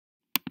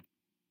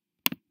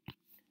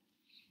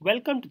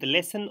Welcome to the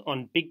lesson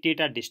on big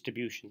data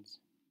distributions.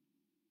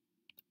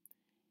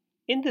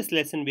 In this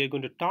lesson, we are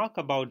going to talk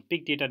about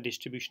big data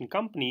distribution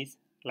companies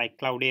like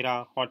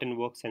Cloudera,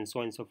 Hortonworks, and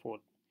so on and so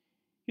forth.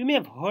 You may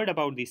have heard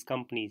about these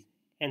companies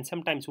and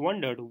sometimes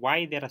wondered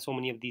why there are so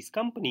many of these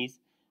companies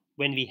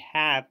when we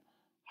have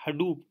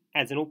Hadoop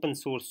as an open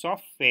source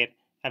software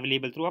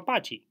available through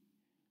Apache.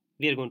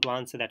 We are going to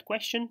answer that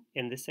question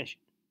in this session.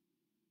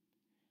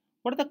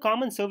 What are the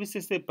common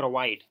services they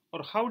provide,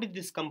 or how did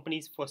these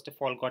companies first of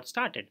all got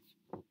started?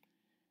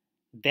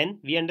 Then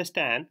we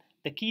understand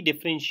the key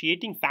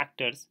differentiating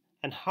factors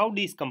and how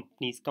these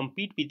companies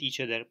compete with each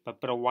other by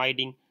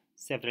providing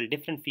several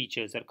different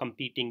features or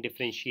competing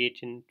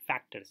differentiation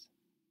factors.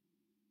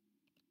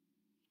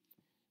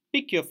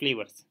 Pick your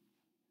flavors.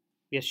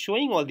 We are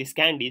showing all these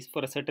candies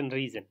for a certain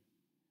reason.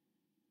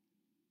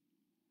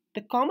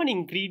 The common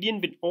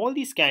ingredient with all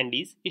these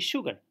candies is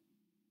sugar.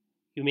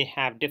 You may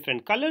have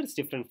different colors,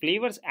 different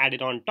flavors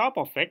added on top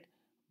of it,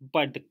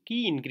 but the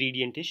key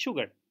ingredient is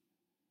sugar.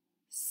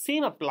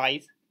 Same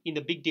applies in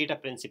the big data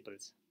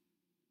principles.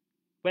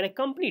 When a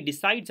company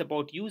decides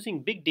about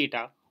using big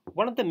data,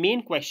 one of the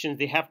main questions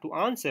they have to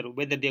answer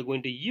whether they're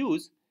going to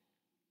use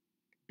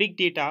big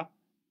data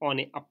on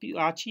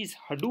Apache's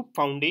Hadoop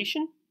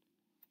foundation,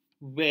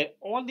 where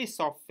all these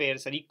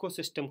softwares are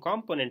ecosystem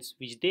components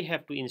which they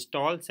have to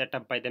install, set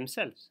up by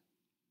themselves.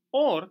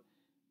 Or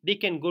they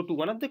can go to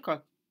one of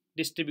the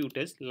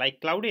distributors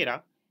like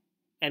Cloudera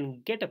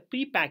and get a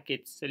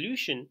pre-packaged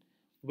solution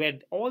where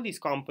all these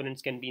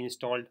components can be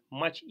installed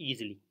much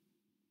easily.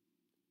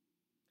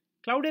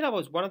 Cloudera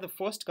was one of the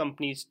first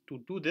companies to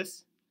do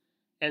this,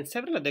 and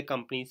several other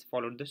companies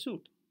followed the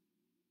suit,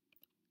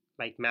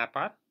 like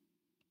MapR.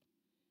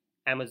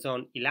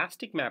 Amazon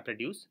Elastic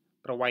MapReduce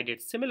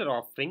provided similar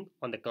offering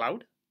on the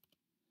cloud.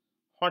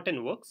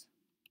 Hortonworks,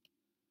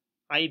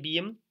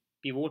 IBM,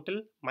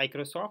 Pivotal,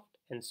 Microsoft,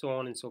 and so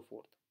on and so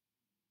forth.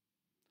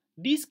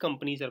 These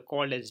companies are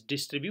called as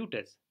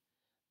distributors.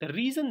 The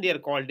reason they are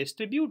called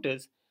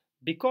distributors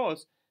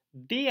because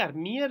they are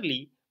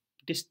merely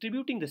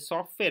distributing the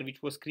software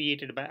which was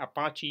created by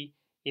Apache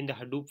in the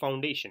Hadoop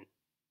Foundation.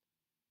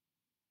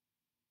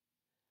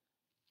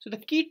 So the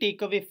key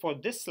takeaway for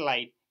this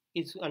slide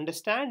is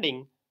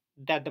understanding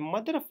that the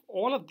mother of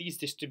all of these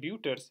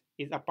distributors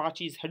is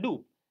Apache's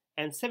Hadoop,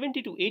 and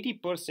 70 to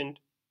 80%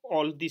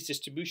 all of these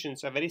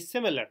distributions are very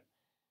similar,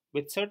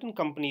 with certain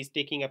companies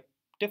taking a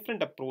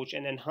different approach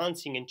and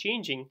enhancing and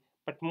changing,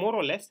 but more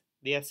or less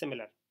they are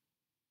similar.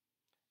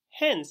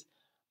 Hence,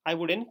 I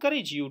would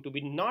encourage you to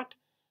not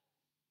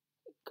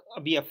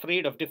be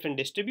afraid of different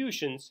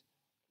distributions.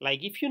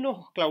 Like if you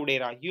know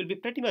Cloudera, you'll be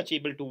pretty much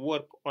able to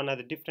work on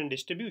a different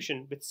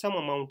distribution with some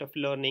amount of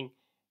learning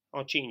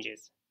or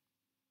changes.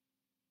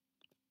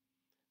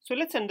 So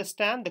let's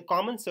understand the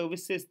common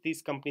services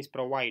these companies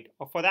provide,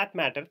 or for that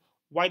matter,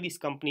 why these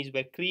companies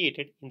were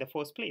created in the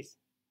first place.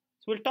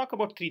 So we'll talk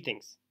about three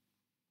things.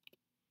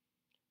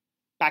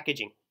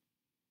 Packaging.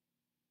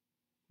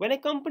 When a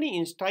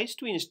company tries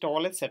to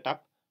install a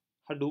setup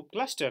Hadoop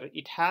cluster,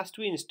 it has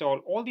to install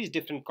all these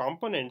different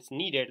components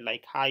needed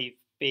like Hive,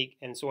 Pig,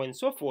 and so on and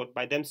so forth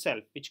by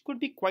themselves, which could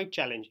be quite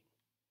challenging.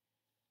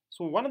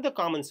 So one of the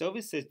common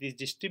services these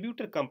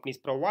distributor companies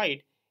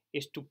provide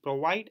is to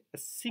provide a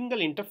single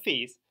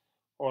interface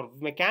or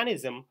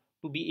mechanism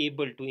to be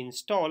able to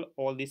install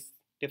all these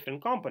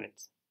different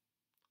components.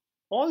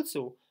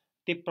 Also,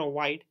 they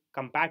provide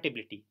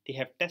compatibility. They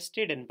have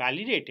tested and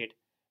validated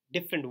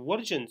different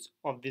versions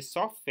of this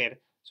software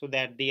so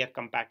that they are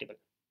compatible.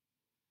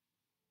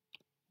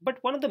 But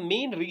one of the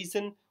main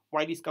reasons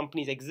why these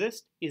companies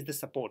exist is the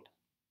support.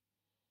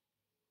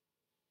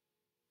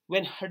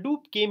 When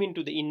Hadoop came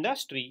into the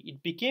industry,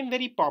 it became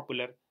very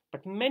popular,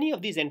 but many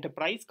of these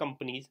enterprise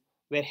companies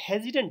were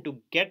hesitant to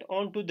get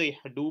onto the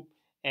Hadoop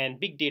and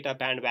big data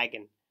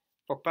bandwagon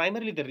for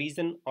primarily the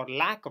reason or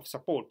lack of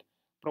support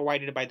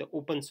provided by the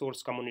open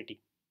source community.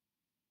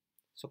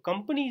 So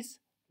companies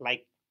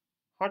like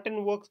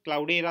Hortonworks,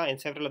 Cloudera, and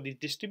several of these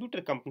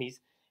distributor companies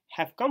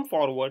have come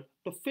forward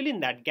to fill in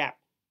that gap.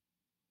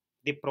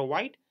 They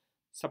provide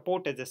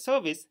support as a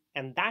service,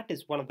 and that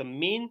is one of the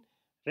main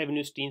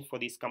revenue streams for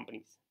these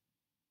companies.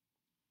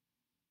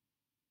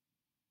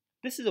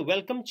 This is a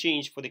welcome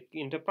change for the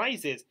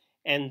enterprises,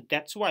 and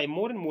that's why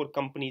more and more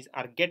companies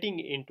are getting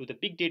into the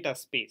big data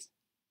space.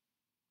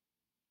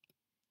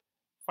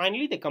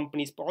 Finally, the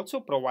companies also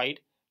provide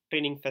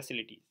training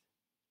facilities.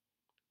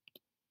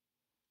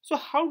 So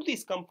how do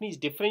these companies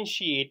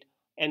differentiate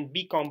and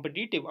be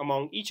competitive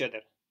among each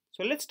other?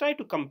 So let's try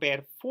to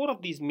compare four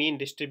of these main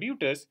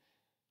distributors.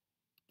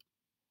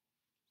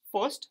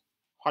 First,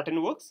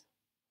 Hortonworks.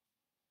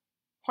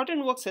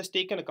 Hortonworks has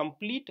taken a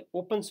complete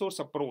open source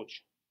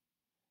approach.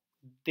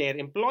 Their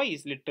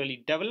employees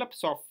literally develop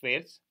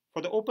softwares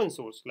for the open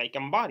source like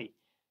Ambari,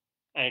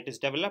 and it is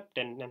developed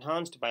and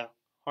enhanced by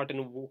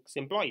Hortonworks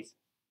employees.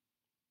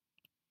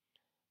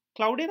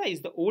 Cloudera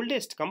is the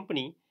oldest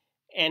company,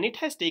 and it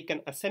has taken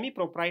a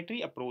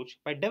semi-proprietary approach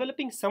by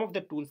developing some of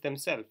the tools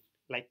themselves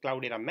like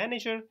Cloudera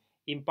Manager,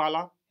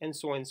 Impala, and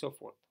so on and so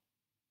forth.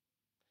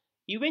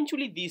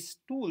 Eventually, these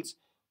tools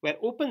were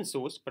open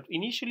source but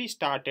initially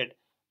started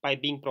by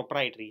being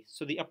proprietary.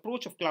 So, the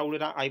approach of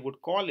Cloudera I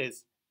would call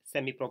is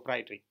semi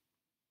proprietary.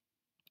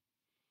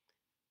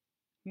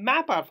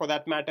 MapR, for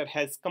that matter,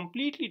 has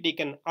completely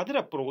taken other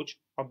approach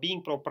of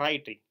being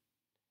proprietary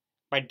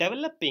by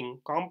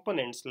developing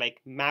components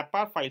like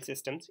MapR file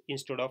systems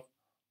instead of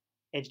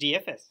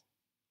HDFS.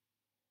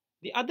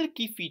 The other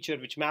key feature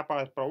which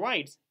MapR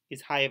provides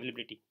is high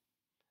availability.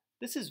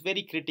 This is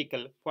very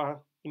critical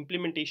for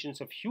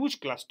implementations of huge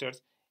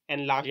clusters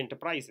and large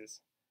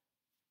enterprises.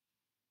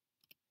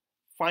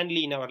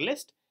 Finally, in our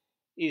list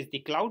is the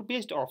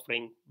cloud-based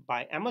offering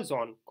by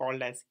Amazon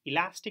called as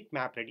Elastic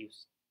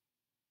MapReduce.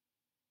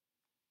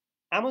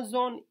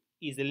 Amazon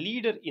is a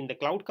leader in the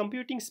cloud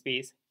computing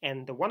space,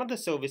 and one of the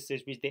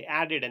services which they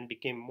added and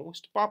became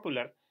most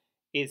popular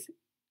is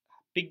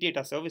big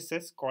data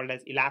services called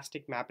as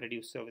Elastic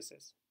MapReduce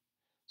services.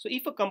 So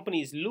if a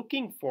company is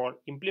looking for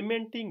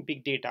implementing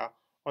big data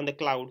on the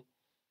cloud,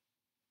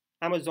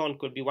 Amazon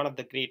could be one of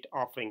the great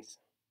offerings.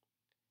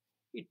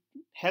 It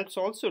helps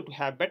also to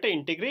have better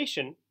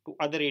integration to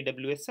other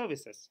AWS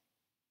services.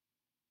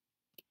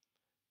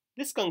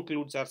 This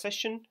concludes our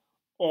session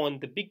on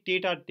the big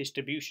data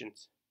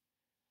distributions.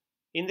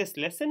 In this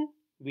lesson,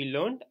 we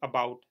learned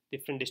about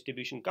different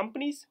distribution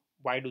companies,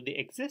 why do they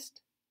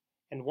exist,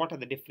 and what are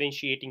the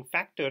differentiating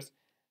factors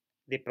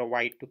they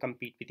provide to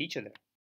compete with each other.